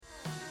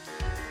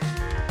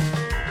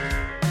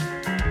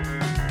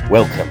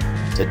Welcome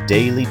to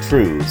Daily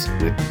Truths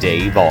with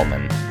Dave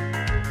Allman.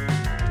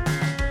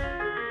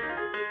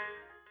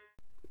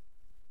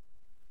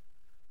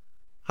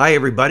 Hi,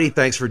 everybody.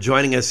 Thanks for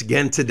joining us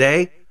again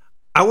today.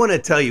 I want to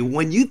tell you,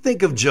 when you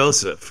think of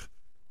Joseph,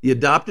 the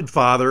adopted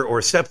father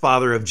or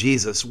stepfather of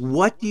Jesus,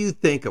 what do you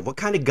think of? What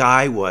kind of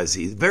guy was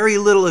he? Very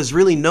little is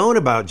really known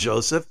about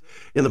Joseph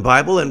in the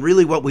Bible, and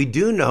really what we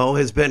do know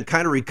has been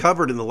kind of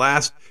recovered in the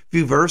last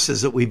few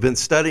verses that we've been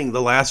studying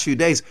the last few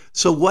days.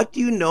 So what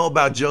do you know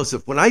about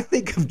Joseph? When I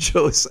think of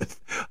Joseph,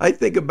 I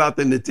think about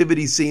the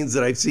nativity scenes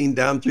that I've seen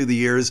down through the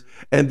years,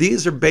 and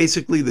these are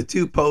basically the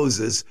two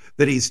poses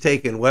that he's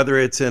taken, whether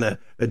it's in a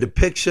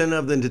depiction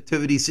of the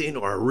nativity scene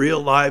or a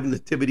real live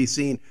nativity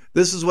scene.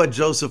 This is what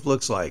Joseph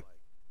looks like.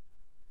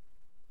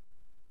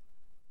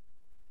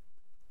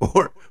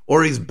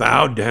 Or he's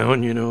bowed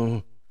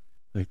down,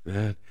 like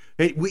that.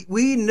 Hey,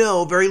 we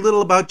know very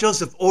little about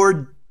Joseph,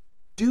 or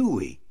do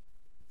we?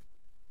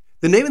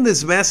 The name of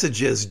this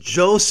message is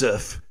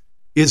Joseph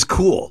is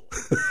Cool.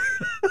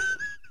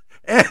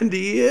 And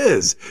he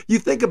is. You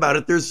think about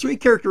it, there's three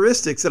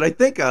characteristics that I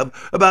think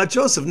of about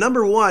Joseph.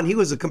 Number one, he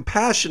was a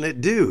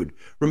compassionate dude.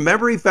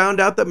 Remember, he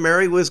found out that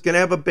Mary was going to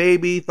have a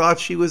baby, thought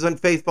she was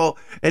unfaithful,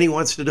 and he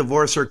wants to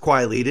divorce her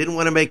quietly. He didn't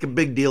want to make a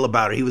big deal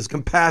about it. He was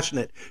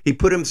compassionate. He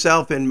put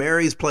himself in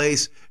Mary's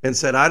place and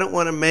said, I don't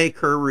want to make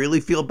her really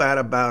feel bad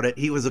about it.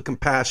 He was a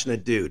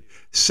compassionate dude.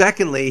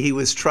 Secondly, he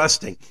was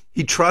trusting.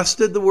 He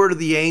trusted the word of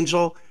the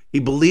angel. He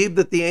believed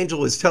that the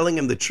angel was telling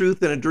him the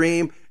truth in a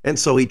dream, and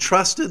so he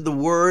trusted the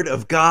word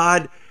of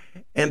God,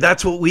 and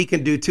that's what we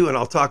can do too, and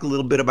I'll talk a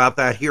little bit about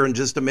that here in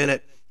just a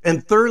minute.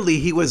 And thirdly,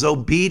 he was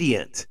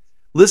obedient.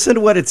 Listen to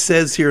what it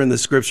says here in the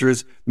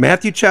scriptures,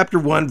 Matthew chapter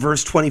 1,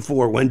 verse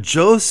 24. When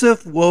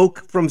Joseph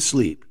woke from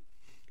sleep,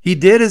 he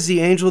did as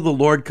the angel of the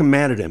Lord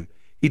commanded him.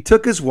 He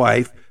took his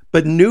wife,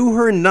 but knew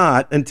her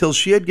not until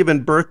she had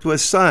given birth to a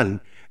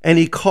son, and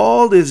he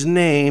called his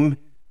name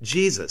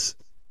Jesus.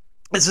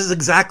 This is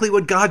exactly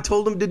what God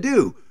told him to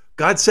do.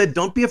 God said,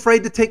 don't be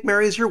afraid to take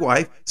Mary as your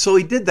wife. So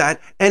he did that.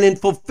 And in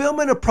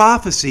fulfillment of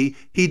prophecy,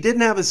 he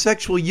didn't have a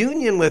sexual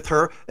union with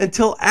her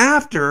until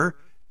after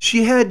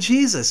she had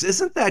Jesus.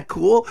 Isn't that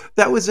cool?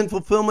 That was in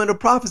fulfillment of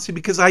prophecy,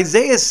 because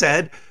Isaiah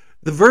said,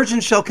 the virgin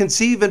shall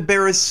conceive and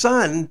bear a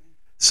son.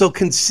 So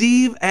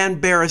conceive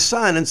and bear a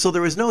son. And so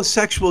there was no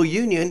sexual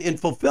union in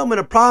fulfillment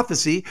of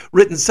prophecy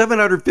written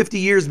 750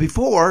 years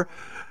before,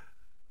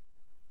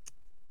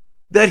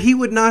 that he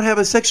would not have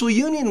a sexual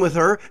union with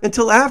her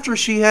until after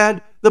she had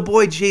the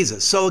boy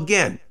Jesus. So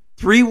again,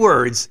 three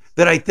words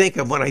that I think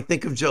of when I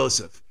think of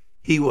Joseph.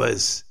 He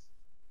was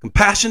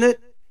compassionate,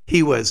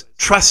 he was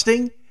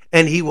trusting,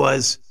 and he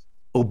was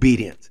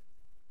obedient.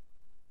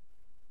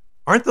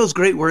 Aren't those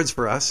great words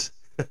for us?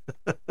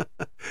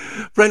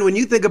 Friend, when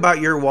you think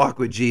about your walk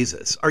with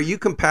Jesus, are you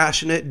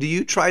compassionate? Do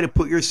you try to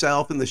put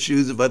yourself in the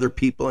shoes of other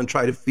people and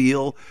try to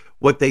feel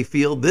what they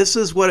feel? This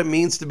is what it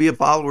means to be a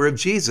follower of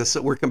Jesus,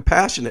 that we're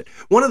compassionate.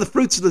 One of the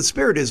fruits of the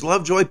Spirit is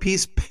love, joy,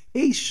 peace,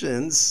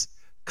 patience,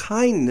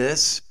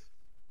 kindness,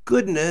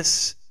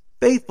 goodness,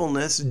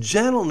 faithfulness,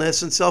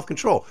 gentleness, and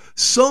self-control.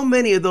 So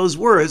many of those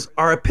words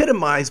are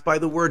epitomized by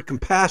the word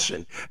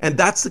compassion. And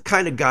that's the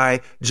kind of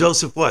guy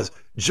Joseph was.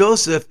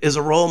 Joseph is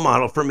a role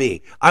model for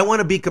me. I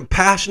want to be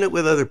compassionate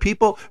with other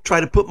people,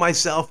 try to put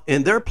myself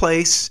in their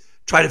place,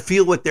 try to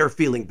feel what they're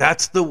feeling.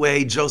 That's the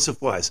way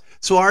Joseph was.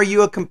 So are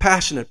you a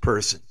compassionate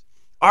person?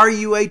 Are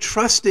you a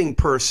trusting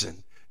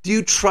person? Do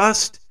you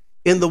trust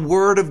in the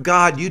word of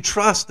God? Do you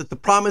trust that the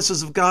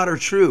promises of God are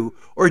true?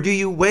 Or do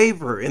you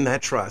waver in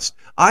that trust?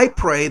 I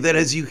pray that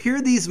as you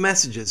hear these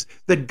messages,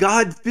 that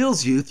God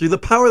fills you through the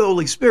power of the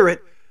Holy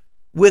Spirit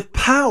with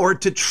power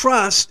to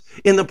trust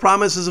in the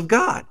promises of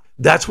God.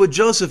 That's what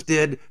Joseph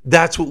did.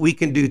 That's what we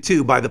can do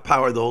too by the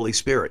power of the Holy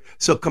Spirit.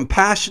 So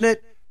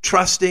compassionate,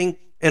 trusting,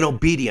 and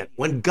obedient.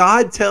 When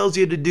God tells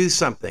you to do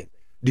something,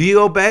 do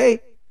you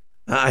obey?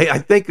 I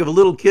think of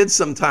little kids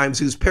sometimes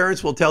whose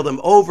parents will tell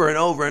them over and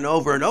over and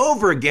over and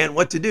over again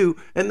what to do,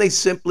 and they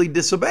simply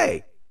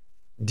disobey.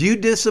 Do you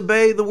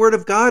disobey the word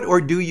of God,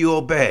 or do you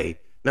obey?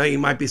 Now you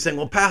might be saying,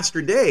 well,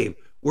 Pastor Dave,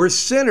 we're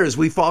sinners.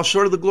 We fall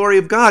short of the glory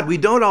of God. We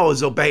don't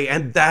always obey,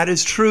 and that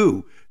is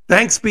true.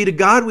 Thanks be to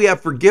God, we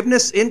have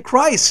forgiveness in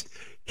Christ.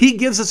 He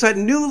gives us that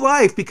new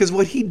life because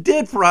what he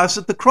did for us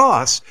at the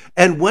cross.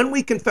 And when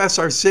we confess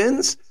our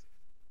sins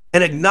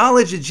and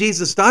acknowledge that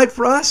Jesus died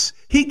for us,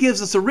 he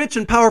gives us a rich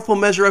and powerful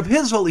measure of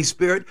his Holy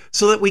Spirit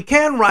so that we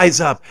can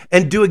rise up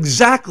and do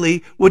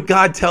exactly what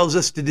God tells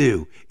us to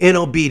do in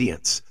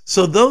obedience.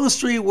 So those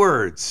three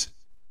words,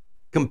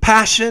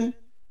 compassion,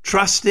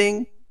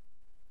 trusting,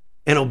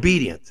 and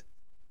obedient,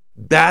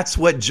 that's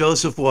what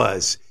Joseph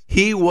was.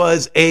 He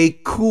was a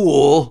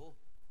cool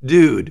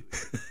dude.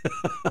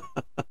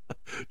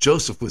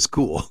 Joseph was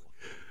cool.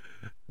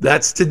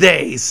 That's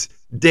today's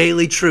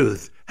Daily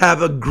Truth.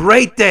 Have a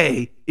great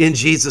day in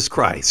Jesus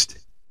Christ.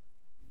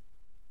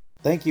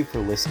 Thank you for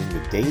listening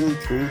to Daily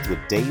Truths with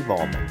Dave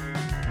Allman.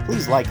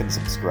 Please like and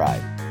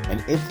subscribe,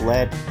 and if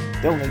led,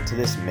 donate to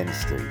this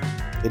ministry.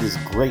 It is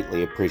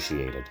greatly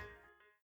appreciated.